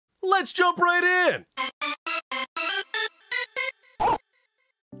Let's jump right in!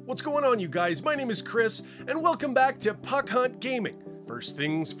 What's going on, you guys? My name is Chris, and welcome back to Puck Hunt Gaming. First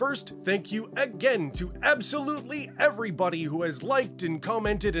things first, thank you again to absolutely everybody who has liked and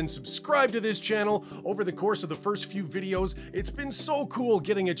commented and subscribed to this channel over the course of the first few videos. It's been so cool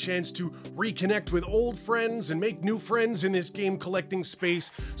getting a chance to reconnect with old friends and make new friends in this game collecting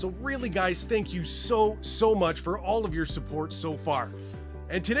space. So really, guys, thank you so much for all of your support so far.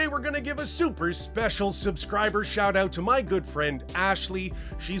 And today we're gonna give a super special subscriber shout out to my good friend Ashley.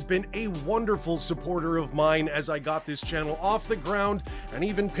 She's been a wonderful supporter of mine as I got this channel off the ground and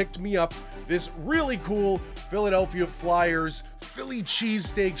even picked me up this really cool Philadelphia Flyers Philly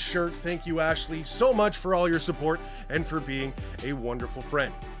cheesesteak shirt. Thank you, Ashley, so much for all your support and for being a wonderful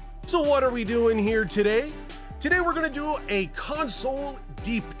friend. So what are we doing here today? Today we're gonna do a console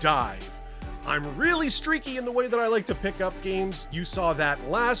deep dive. I'm really streaky in the way that I like to pick up games. You saw that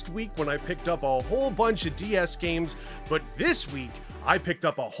last week when I picked up a whole bunch of DS games, but this week I picked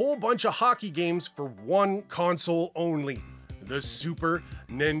up a whole bunch of hockey games for one console only, the Super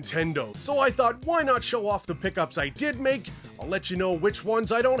Nintendo. So I thought, why not show off the pickups I did make? I'll let you know which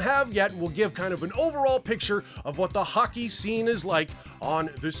ones I don't have yet, and we'll give kind of an overall picture of what the hockey scene is like on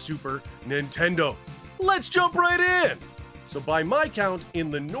the Super Nintendo. Let's jump right in! So by my count,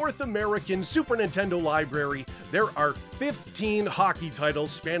 in the North American Super Nintendo library, there are 15 hockey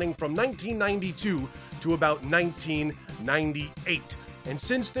titles spanning from 1992 to about 1998. And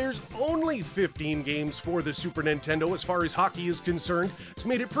since there's only 15 games for the Super Nintendo as far as hockey is concerned, it's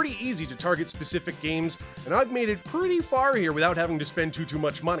made it pretty easy to target specific games, and I've made it pretty far here without having to spend too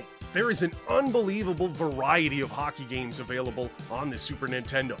much money. There is an unbelievable variety of hockey games available on the Super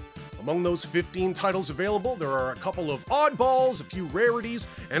Nintendo. Among those 15 titles available, there are a couple of oddballs, a few rarities,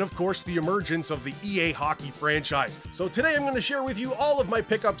 and of course the emergence of the EA Hockey franchise. So today I'm going to share with you all of my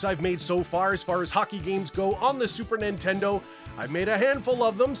pickups I've made so far as hockey games go on the Super Nintendo. I've made a handful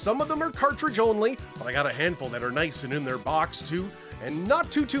of them, some of them are cartridge only, but I got a handful that are nice and in their box too, and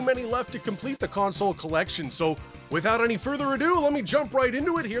not too many left to complete the console collection. So without any further ado, let me jump right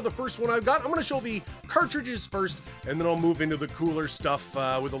into it here. The first one I've got, I'm going to show the cartridges first, and then I'll move into the cooler stuff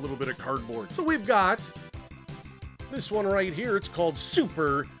with a little bit of cardboard. So we've got this one right here. It's called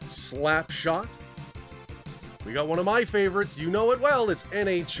Super Slapshot. We got one of my favorites. You know it well. It's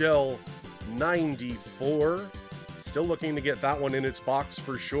NHL 94. Still looking to get that one in its box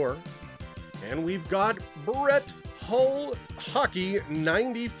for sure. And we've got Brett Hull Hockey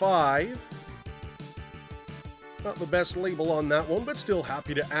 95. Not the best label on that one, but still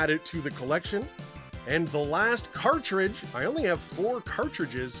happy to add it to the collection. And the last cartridge, I only have 4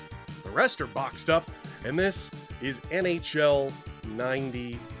 cartridges, the rest are boxed up, and this is NHL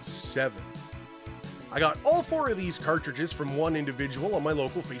 97. I got all 4 of these cartridges from one individual on my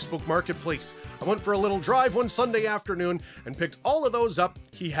local Facebook Marketplace. I went for a little drive one Sunday afternoon and picked all of those up.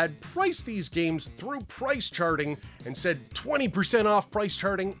 He had priced these games through price charting and said 20% off price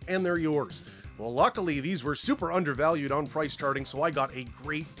charting, and they're yours. Well, luckily, these were super undervalued on price charting, so I got a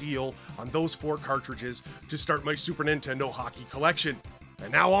great deal on those 4 cartridges to start my Super Nintendo hockey collection.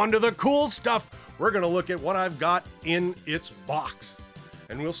 And now on to the cool stuff. We're going to look at what I've got in its box.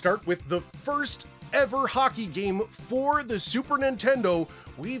 And we'll start with the first ever hockey game for the Super Nintendo.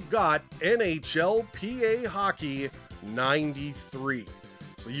 We've got NHL PA Hockey 93.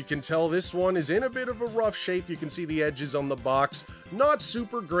 So you can tell this one is in a bit of a rough shape. You can see the edges on the box. Not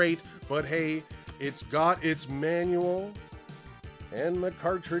super great, but hey, it's got its manual and the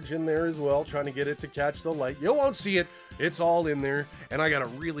cartridge in there as well, trying to get it to catch the light. You won't see it, it's all in there, and I got a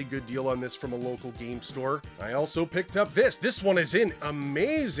really good deal on this from a local game store. I also picked up this. This one is in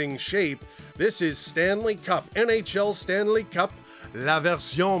amazing shape. This is Stanley Cup, NHL Stanley Cup, la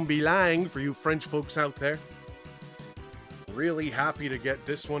version bilingue for you French folks out there. Really happy to get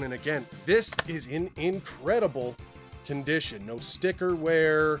this one, and again, this is in incredible condition. No sticker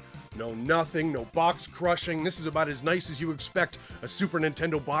wear, no nothing, no box crushing. This is about as nice as you expect a Super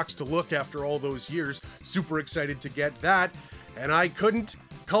Nintendo box to look after all those years. Super excited to get that. And I couldn't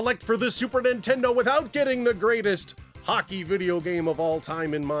collect for the Super Nintendo without getting the greatest hockey video game of all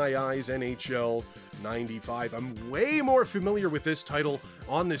time in my eyes, NHL 95. I'm way more familiar with this title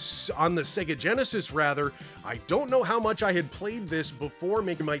on the Sega Genesis rather. I don't know how much I had played this before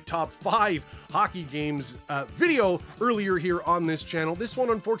making my top 5 hockey games video earlier here on this channel. This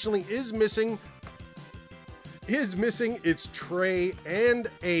one unfortunately is missing its tray and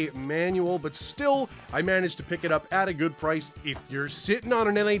a manual, but still I managed to pick it up at a good price. If you're sitting on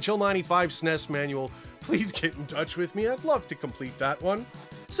an NHL 95 SNES manual, please get in touch with me. I'd love to complete that one.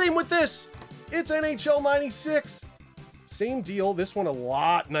 Same with this. It's NHL 96. same deal. This one a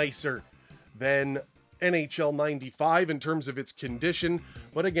lot nicer than NHL 95 in terms of its condition,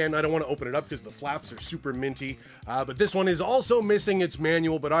 but again, I don't want to open it up because the flaps are super minty. But this one is also missing its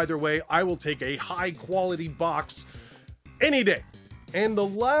manual, but either way, I will take a high quality box any day. And the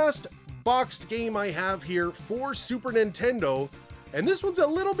last boxed game I have here for Super Nintendo, and this one's a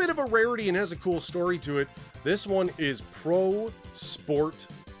little bit of a rarity and has a cool story to it. This one is Pro Sport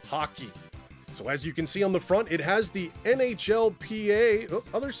Hockey. So as you can see on the front, it has the NHLPA,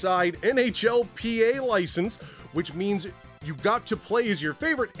 other side, NHLPA license, which means you got to play as your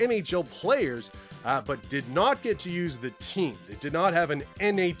favorite NHL players, but did not get to use the teams. It did not have an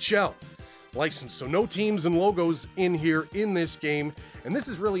NHL license, so no teams and logos in here in this game. And this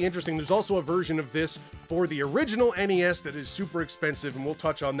is really interesting. There's also a version of this for the original NES that is super expensive, and we'll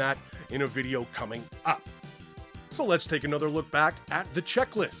touch on that in a video coming up. So let's take another look back at the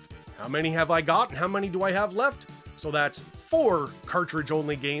checklist. How many have I got and how many do I have left? So that's 4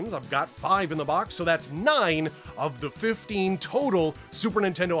 cartridge-only games. I've got 5 in the box, so that's 9 of the 15 total Super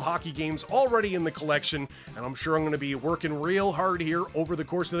Nintendo hockey games already in the collection, and I'm sure I'm going to be working real hard here over the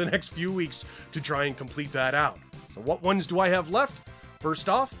course of the next few weeks to try and complete that out. So what ones do I have left? First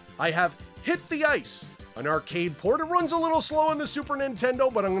off, I have Hit the Ice, an arcade port. It runs a little slow on the Super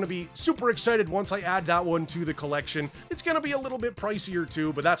Nintendo, but I'm going to be super excited once I add that one to the collection. It's going to be a little bit pricier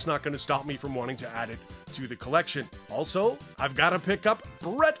too, but that's not going to stop me from wanting to add it to the collection. Also, I've got to pick up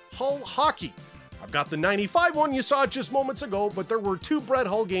Brett Hull Hockey. I've got the 95 one you saw just moments ago, but there were 2 Brett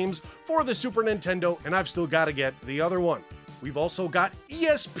Hull games for the Super Nintendo, and I've still got to get the other one. We've also got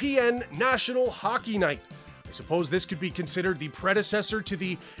ESPN National Hockey Night. I suppose this could be considered the predecessor to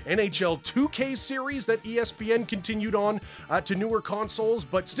the NHL 2K series that ESPN continued on to newer consoles,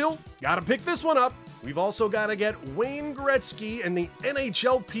 but still, gotta pick this one up. We've also gotta get Wayne Gretzky and the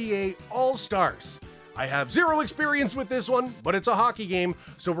NHLPA All-Stars. I have 0 experience with this one, but it's a hockey game,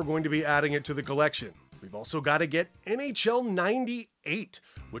 so we're going to be adding it to the collection. We've also got to get NHL 98,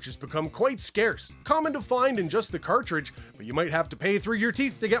 which has become quite scarce. Common to find in just the cartridge, but you might have to pay through your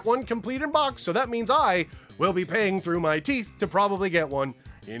teeth to get one complete in box, so that means I will be paying through my teeth to probably get one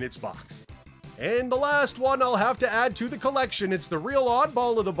in its box. And the last one I'll have to add to the collection, it's the real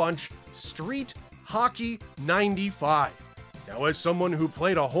oddball of the bunch, Street Hockey 95. Now, as someone who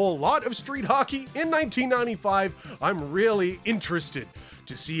played a whole lot of street hockey in 1995, I'm really interested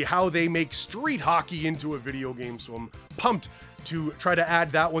to see how they make street hockey into a video game, so I'm pumped to try to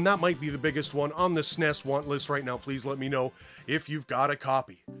add that one. That might be the biggest one on the SNES want list right now. Please let me know if you've got a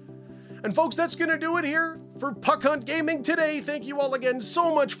copy. And folks, that's gonna do it here for Puck Hunt Gaming today. Thank you all again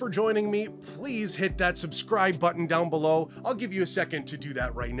so much for joining me. Please hit that subscribe button down below. I'll give you a second to do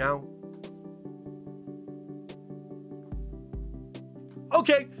that right now.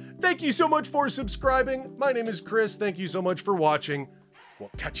 Okay, thank you so much for subscribing. My name is Chris. Thank you so much for watching.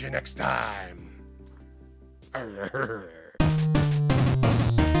 We'll catch you next time.